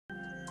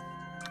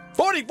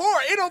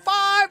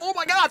44,805. Oh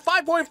my God,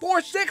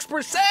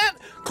 5.46%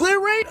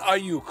 clear rate. Are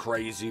you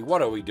crazy?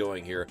 What are we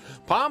doing here?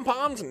 Pom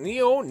Pom's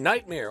Neo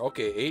Nightmare.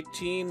 Okay,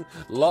 18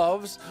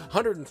 loves,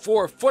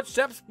 104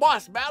 footsteps,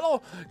 boss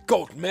battle.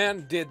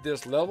 Goatman did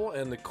this level,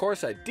 and the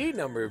course ID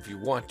number if you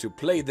want to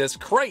play this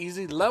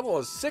crazy level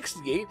is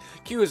 68.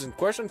 Q is in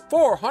question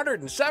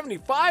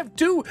 475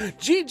 to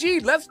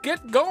GG. Let's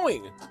get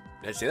going.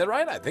 Did I say that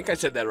right? I think I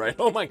said that right.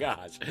 Oh my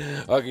gosh.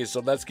 Okay,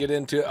 so let's get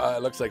into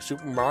it looks like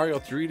Super Mario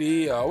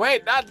 3D.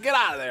 Wait, get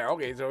out of there.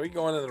 Okay, so we're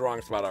going in the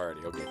wrong spot already.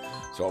 Okay,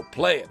 so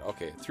play it.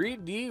 Okay,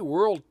 3D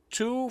World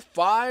 2,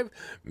 5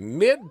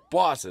 mid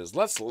bosses.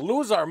 Let's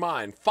lose our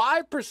mind.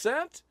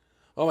 5%?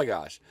 Oh my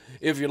gosh.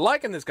 If you're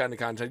liking this kind of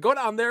content, go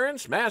down there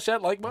and smash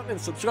that like button and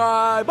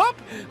subscribe up.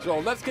 So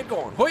let's get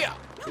going. Hoo-yah!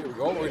 Here we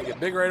go. We're going to get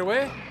big right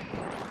away.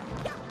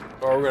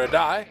 Or we're going to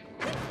die.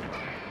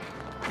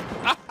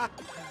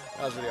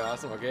 That was really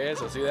awesome. Okay,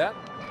 so see that?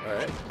 All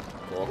right.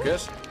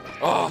 Focus.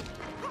 Oh,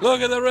 look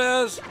at the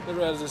res. The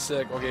res is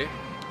sick. Okay.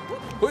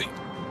 Hui.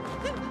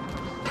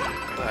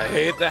 I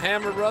hate the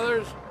Hammer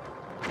Brothers.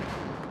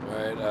 All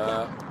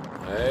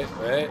right.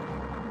 Wait.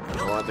 I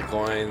don't want the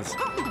coins.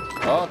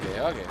 Okay.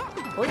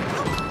 Hui.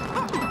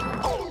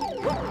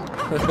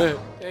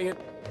 Dang it.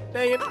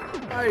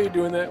 Why are you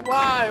doing that?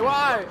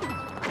 Why?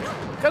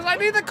 Because I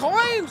need the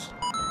coins.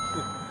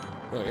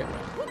 Okay.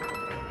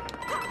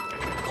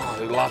 Oh,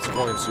 there's lots of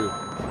coins too.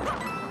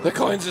 The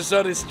coins are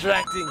so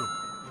distracting.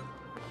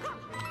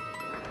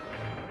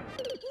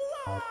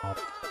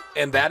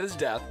 And that is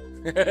death.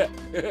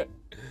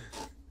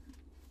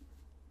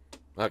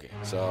 Okay,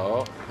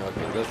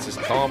 let's just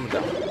calm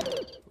down.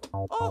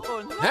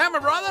 Oh, no. Hammer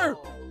Brother!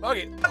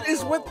 Okay, what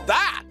is with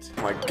that?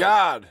 Oh my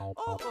God.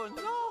 Oh,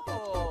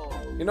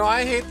 no. You know,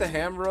 I hate the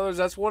Hammer Brothers.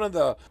 That's one of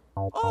the...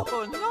 Oh,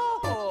 no.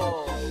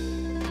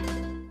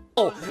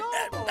 Oh,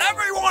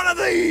 every one of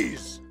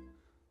these!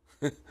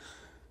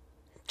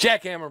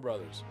 Jackhammer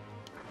Brothers.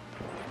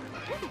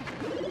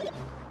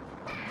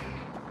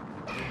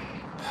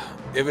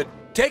 If it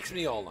takes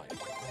me all night.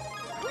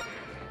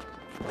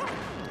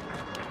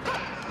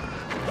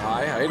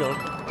 Hi, how you doing?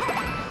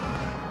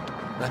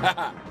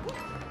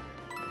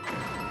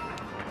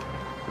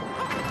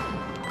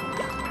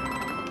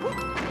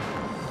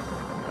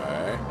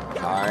 Alright,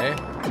 hi.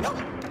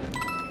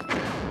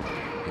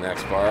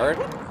 Next part.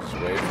 Just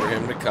wait for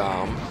him to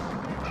come.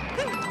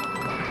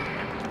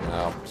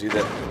 Now, see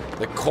that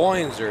the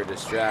coins are a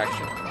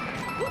distraction.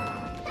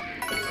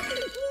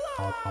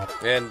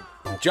 And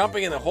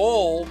jumping in the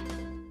hole.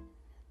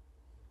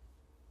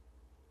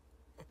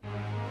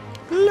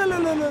 I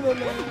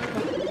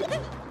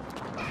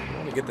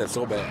want to get that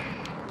so bad.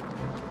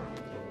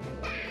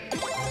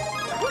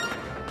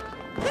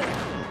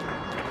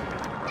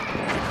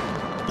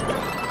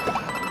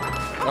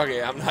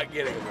 Okay, I'm not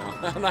getting them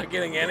now. I'm not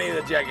getting any of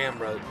the Jackhammer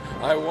Brothers.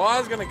 I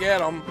was gonna get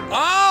them.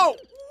 Oh!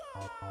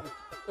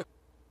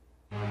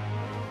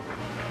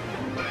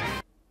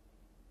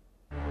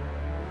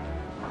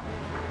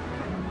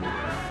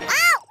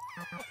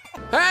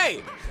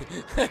 Hey!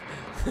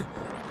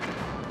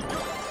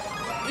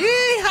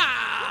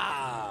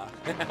 Yeehaw!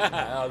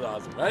 That was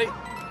awesome. Ready?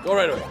 Go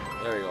right away.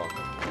 There you go.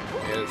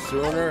 Get it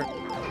sooner.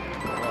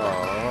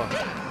 Oh.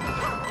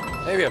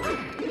 Maybe up here.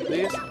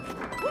 Please?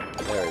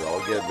 There we go.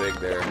 We'll get it big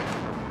there.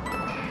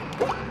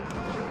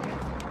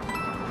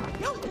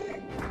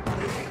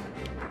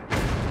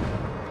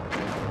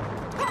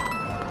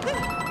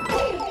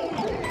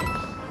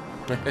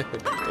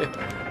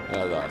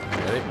 That was awesome.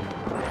 Ready?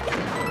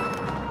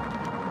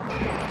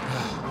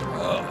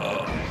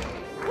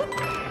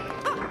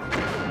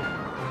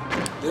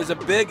 There's a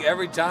big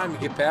every time you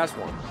get past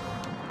one.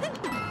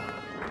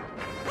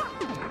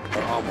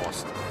 Or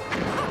almost.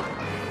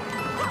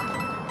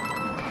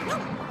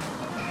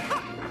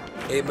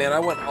 Hey man, I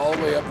went all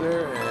the way up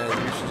there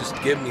and you should just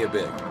give me a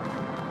big.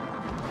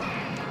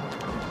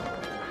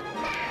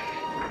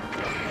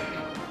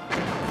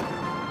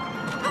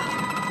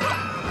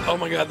 Oh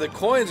my God, the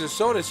coins are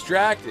so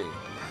distracting.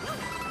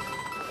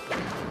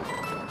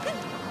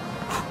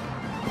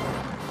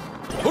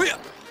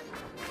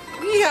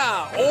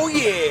 Yeah! Oh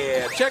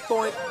yeah!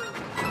 Checkpoint!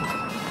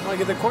 I want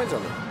to get the coins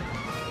on me.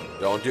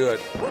 Don't do it.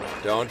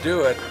 Don't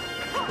do it.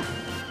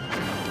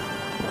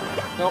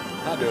 Nope,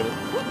 not doing it.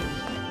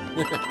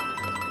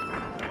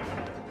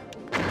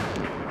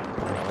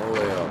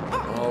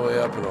 All the way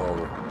up and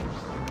over.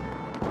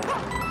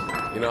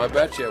 You know, I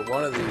bet you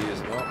one of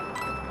these, no.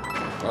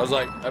 I was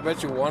like, I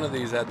bet you one of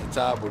these at the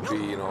top would be,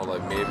 you know,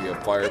 like maybe a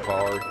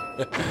firepower.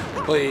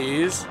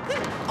 Please.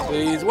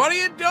 Please. What are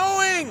you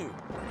doing?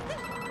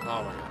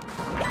 Oh my God.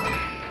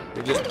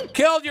 You just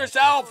killed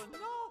yourself!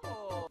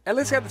 Oh, At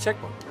least have the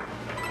checkpoint.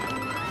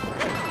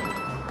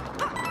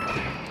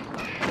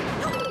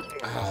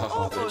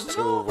 Oh, there's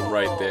two of them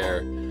right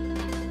there.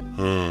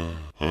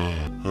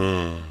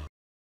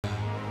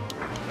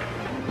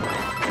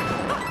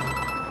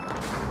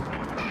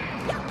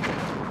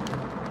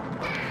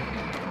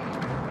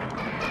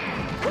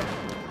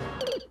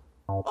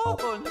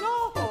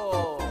 no.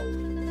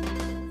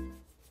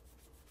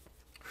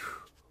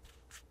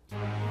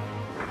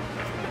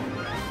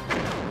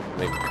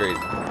 Make me crazy.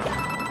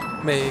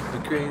 Make me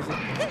crazy.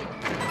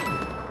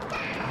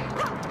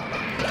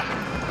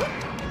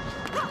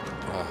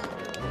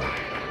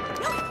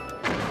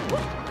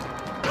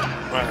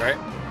 Alright.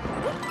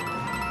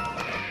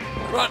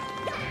 Run!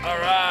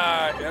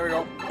 Alright, there we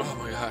go. Oh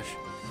my gosh.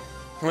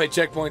 How many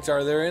checkpoints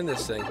are there in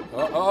this thing?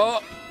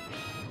 Oh,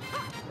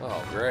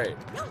 great.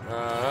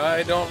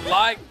 I don't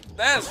like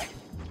this!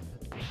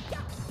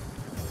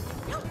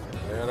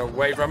 Get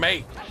away from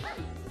me!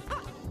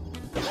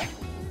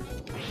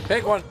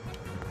 Pick one!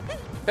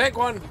 Pick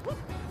one!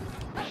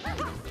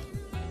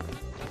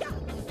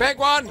 Pick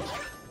one!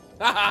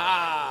 Ha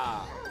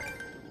ha!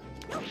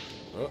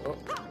 Uh-oh.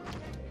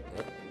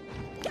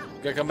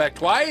 Gotta come back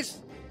twice?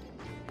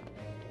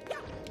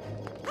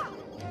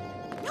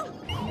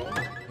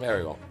 There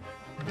we go.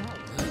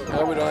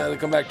 Oh, we don't have to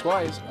come back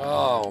twice.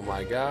 Oh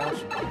my gosh.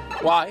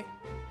 Why?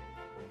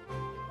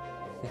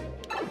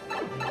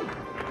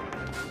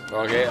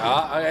 Okay,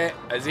 okay.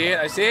 I see it,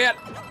 I see it.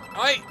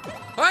 Oi!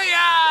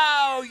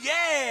 Oh,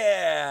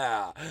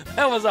 yeah!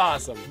 That was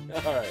awesome.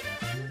 Alright.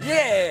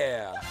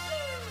 Yeah!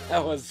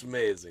 That was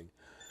amazing.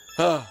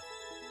 So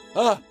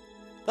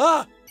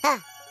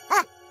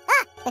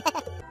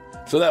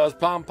that was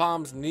Pom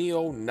Pom's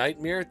Neo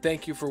Nightmare.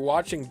 Thank you for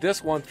watching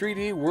this one,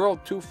 3D World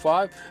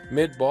 2.5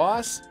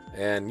 Mid-Boss.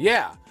 And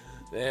yeah,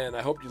 and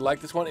I hope you like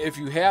this one. If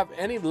you have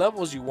any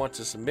levels you want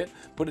to submit,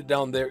 put it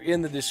down there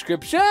in the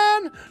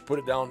description. Put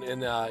it down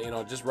in,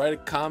 just write a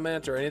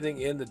comment or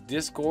anything in the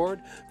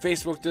Discord.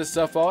 Facebook this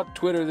stuff out.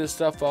 Twitter this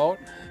stuff out.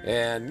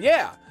 And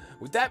yeah,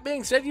 with that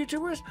being said,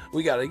 YouTubers,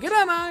 we got to get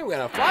on out. We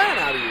got to fly on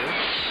out of here.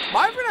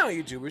 Bye for now,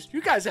 YouTubers.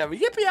 You guys have a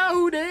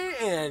yippee-yahoo day,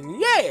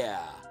 and yeah!